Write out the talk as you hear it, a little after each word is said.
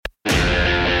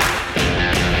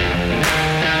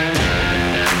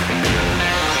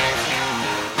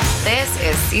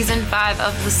Season 5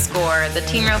 of The Score, the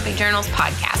Team Roping Journal's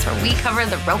podcast, where we cover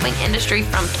the roping industry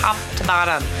from top to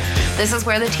bottom. This is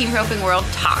where the team roping world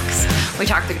talks. We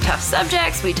talk through tough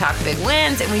subjects, we talk big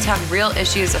wins, and we talk real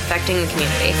issues affecting the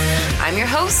community. I'm your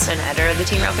host and editor of the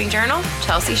Team Roping Journal,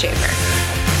 Chelsea Schaefer.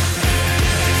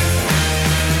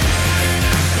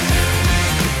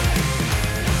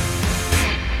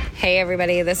 Hey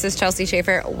everybody, this is Chelsea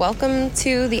Schaefer. Welcome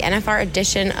to the NFR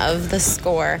edition of The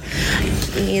Score.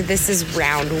 This is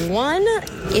round 1.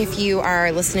 If you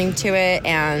are listening to it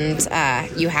and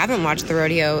you haven't watched the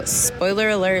rodeo, spoiler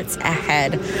alerts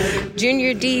ahead.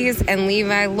 Junior Dees and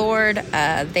Levi Lord,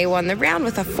 they won the round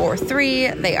with a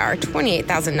 4-3. They are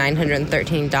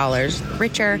 $28,913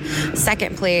 richer.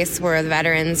 Second place were the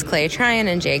veterans Clay Tryon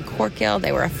and Jay Corkill.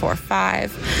 They were a 4-5.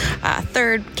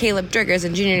 Third, Caleb Driggers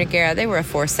and Junior Noguera. They were a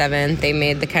 4-7. They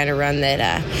made the kind of run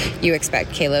that you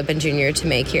expect Caleb and Junior to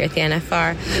make here at the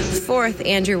NFR. Fourth,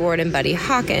 Andrew Ward and Buddy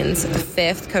Hawkins.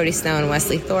 Fifth, Cody Snow and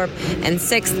Wesley Thorpe. And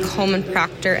sixth, Coleman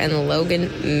Proctor and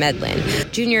Logan Medlin.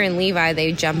 Junior and Levi,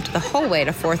 they jumped the whole way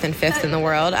to 4th and 5th in the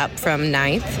world, up from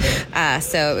 9th.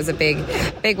 So it was a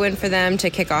big win for them to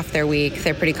kick off their week.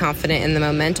 They're pretty confident in the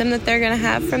momentum that they're going to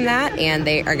have from that, and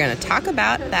they are going to talk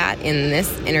about that in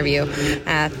this interview.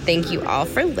 Thank you all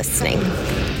for listening.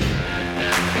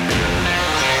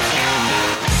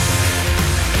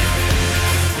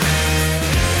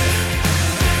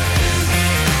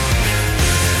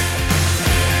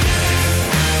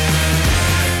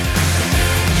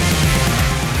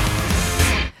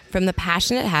 From the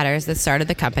passionate hatters that started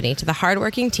the company to the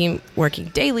hardworking team working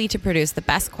daily to produce the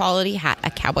best quality hat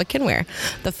a cowboy can wear,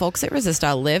 the folks at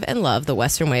Resistol live and love the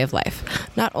Western way of life.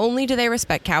 Not only do they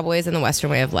respect cowboys and the Western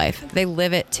way of life, they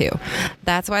live it too.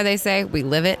 That's why they say we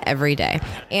live it every day,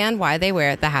 and why they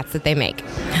wear the hats that they make.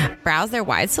 Browse their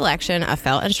wide selection of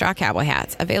felt and straw cowboy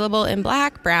hats, available in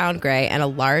black, brown, gray, and a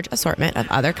large assortment of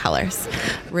other colors.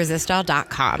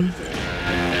 Resistol.com.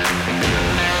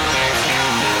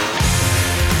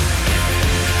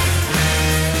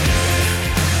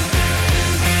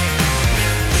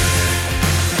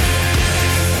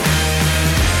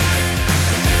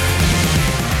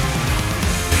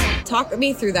 Talk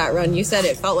me through that run. You said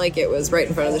it felt like it was right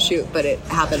in front of the chute, but it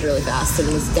happened really fast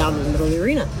and was down in the middle of the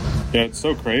arena. Yeah, it's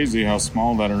so crazy how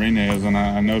small that arena is, and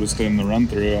I noticed it in the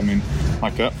run-through. I mean,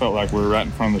 like that felt like we were right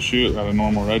in front of the chute at a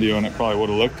normal rodeo, and it probably would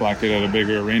have looked like it at a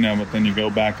bigger arena, but then you go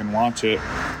back and watch it,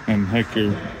 and heck,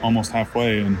 you're almost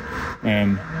halfway, and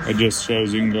it just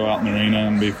shows you can go out in the arena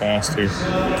and be fast here.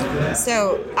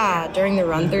 So, during the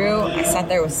run-through, I sat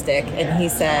there with Stick, and he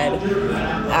said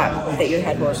that your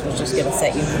head horse was just going to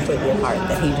set you completely apart,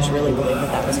 that he just really believed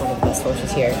that was one of the best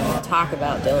horses here. Talk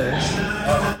about Dylan.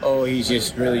 Oh, he's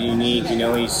just really unique. You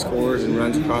know, he scores and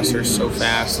runs across there so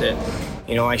fast that,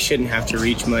 you know, I shouldn't have to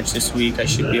reach much this week. I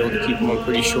should be able to keep him on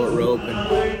pretty short rope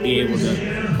and be able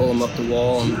to pull him up the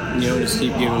wall and, you know, just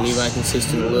keep giving Levi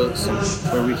consistent looks and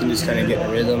where we can just kind of get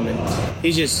the rhythm. And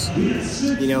he's just,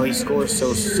 you know, he scores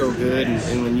so good.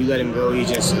 And when you let him go, he's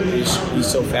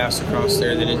so fast across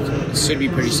there that it should be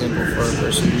pretty simple for a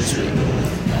person this week.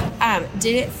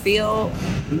 Did it feel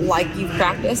like you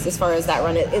practiced as far as that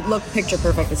run? It looked picture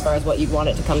perfect as far as what you'd want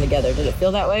it to come together. Did it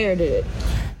feel that way, or did it?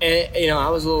 And, you know, I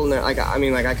was a little I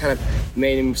kind of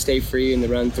made him stay free in the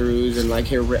run-throughs, and like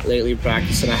here lately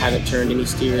practicing, I haven't turned any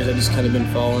steers. I just kind of been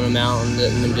following them out and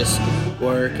letting them just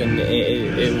work, and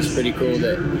it was pretty cool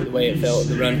that the way it felt,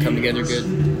 the run come together good.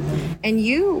 And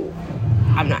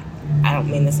I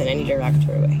don't mean this in any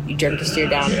derogatory way. You jerked a steer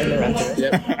down in the run-through.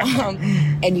 Yep.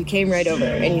 And you came right over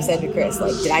and you said to Chris,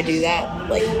 like, did I do that?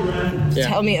 Like,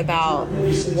 Tell me about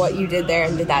what you did there,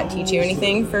 and did that teach you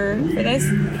anything for this?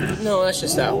 No, that's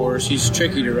just that horse. He's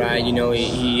tricky to ride. You know,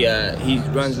 he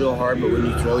runs real hard, but when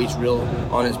you throw, he's real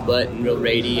on his butt and real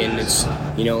rady. And it's,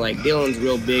 you know, like Dylan's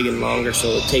real big and longer, so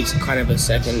it takes kind of a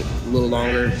second, a little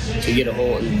longer to get a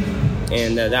hold.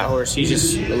 And that horse, he's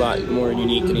just a lot more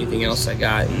unique than anything else I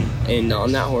got. And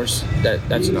on that horse, that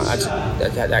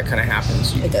kind of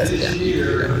happens. It does.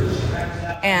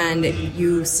 Yeah. And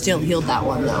you still healed that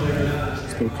one, though.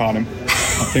 Still caught him.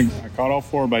 I think I caught all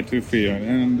 4 by 2 feet. I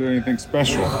didn't do anything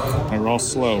special. They were all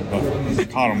slow, but I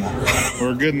caught them all. We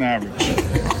were good in the average.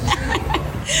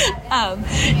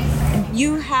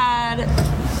 You had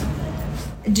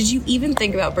Did you even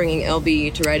think about bringing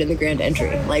LB to ride in the Grand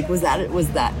Entry? Like, was that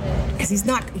because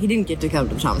he didn't get to come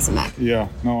to the Thomas and Mack. Yeah,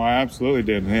 no, I absolutely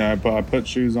did. Yeah, I put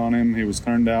shoes on him. He was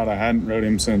turned out. I hadn't rode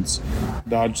him since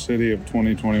Dodge City of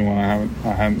 2021. I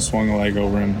hadn't swung a leg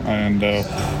over him. And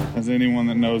as anyone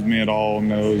that knows me at all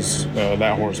knows,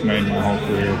 that horse made my whole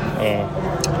career.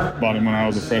 Bought him when I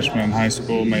was a freshman in high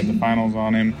school, made the finals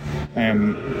on him,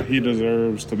 and he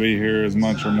deserves to be here as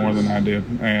much or more than I did.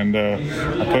 And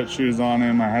I put shoes on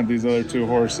him. I had these other two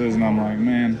horses, and I'm like,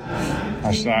 man,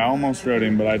 I almost rode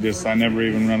him, but I never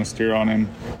even run a steer on him.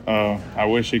 I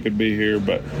wish he could be here,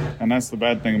 and that's the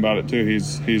bad thing about it too.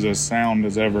 He's as sound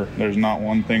as ever. There's not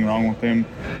one thing wrong with him.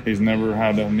 He's never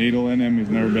had a needle in him. He's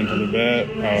never been to the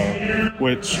vet,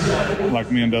 which,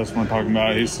 like me and Dustin were talking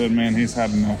about, he said, man, he's had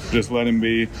enough. Just let him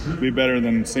be better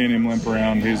than seeing him limp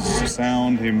around. He's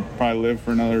sound. He'll probably live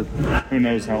for another who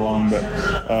knows how long, but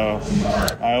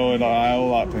I owe a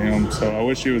lot to him. So I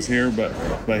wish he was here,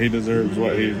 but he deserves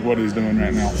what he's doing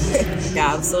right now.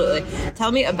 Yeah, absolutely.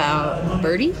 Tell me about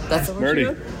Birdie. That's the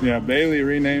Birdie. Yeah, Bailey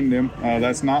renamed him.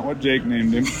 That's not what Jake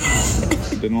named him.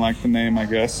 Didn't like the name, I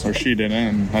guess, or she didn't,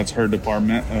 and that's her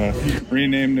department.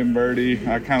 Renamed him Birdie.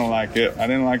 I kind of like it. I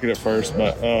didn't like it at first,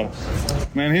 but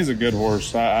man, he's a good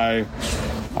horse.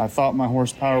 I thought my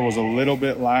horsepower was a little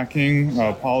bit lacking.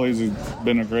 Polly's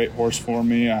been a great horse for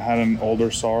me. I had an older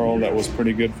sorrel that was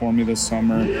pretty good for me this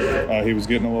summer. He was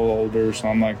getting a little older, so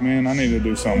I'm like, man, I need to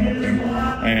do something with him.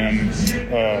 And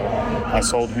I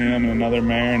sold him and another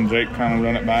mare, and Jake kind of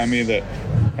run it by me that,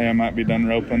 hey, I might be done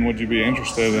roping. Would you be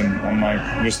interested? And I'm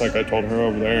like, just like I told her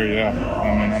over there, yeah,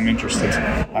 I mean, I'm interested.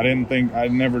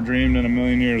 I'd never dreamed in a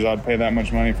million years I'd pay that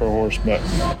much money for a horse, but,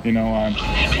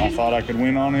 I thought I could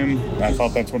win on him. I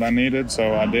thought that's what I needed,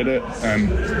 so I did it, and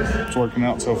it's working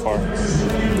out so far.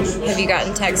 Have you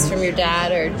gotten texts from your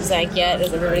dad or Zach yet?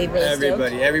 Is everybody really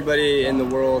stoked? Everybody in the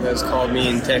world has called me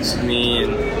and texted me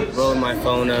and blown my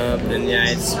phone up, and yeah,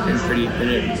 it's been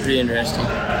pretty interesting.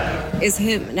 Is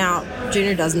him now?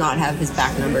 Junior does not have his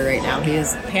back number right now. He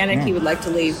is panicked. He would like to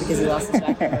leave because he lost his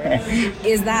back number.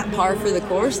 Is that par for the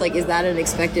course? Like, is that an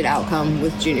expected outcome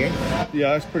with Junior?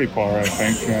 Yeah, that's pretty par, I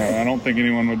think. I don't think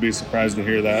anyone would be surprised to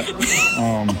hear that.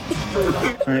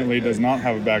 Currently does not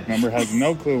have a back number, has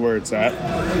no clue where it's at.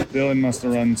 Dylan must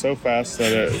have run so fast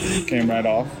that it came right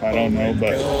off. I don't know,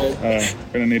 but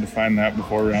going to need to find that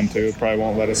before round 2. Probably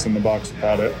won't let us in the box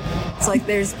without it. It's like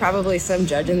there's probably some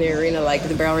judge in the arena, like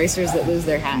the barrel racers that lose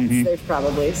their hats. Mm-hmm. There's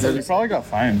probably some. He probably got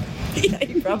fined. Yeah,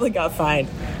 he probably got fined.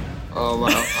 Oh,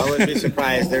 wow. I wouldn't be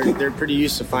surprised. They're pretty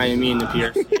used to finding me in the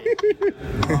PRC.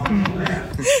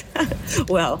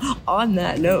 Well, on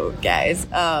that note, guys,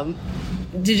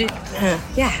 did it?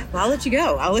 Yeah, I'll let you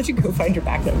go. I'll let you go find your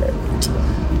back number.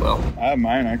 Well, I have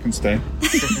mine. I can stay.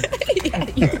 Yeah,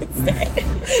 you can stay.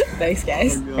 Thanks,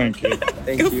 guys. Thank you.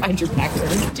 Thank you. Find your back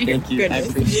number. Thank you. Goodness. I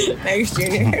appreciate it. Thanks,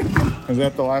 Junior. Is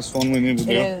that the last one we need to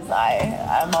do? It is.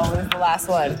 I'm always the last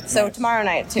one. So tomorrow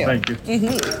night, too. Thank you.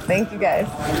 Mm-hmm. Thank you, guys.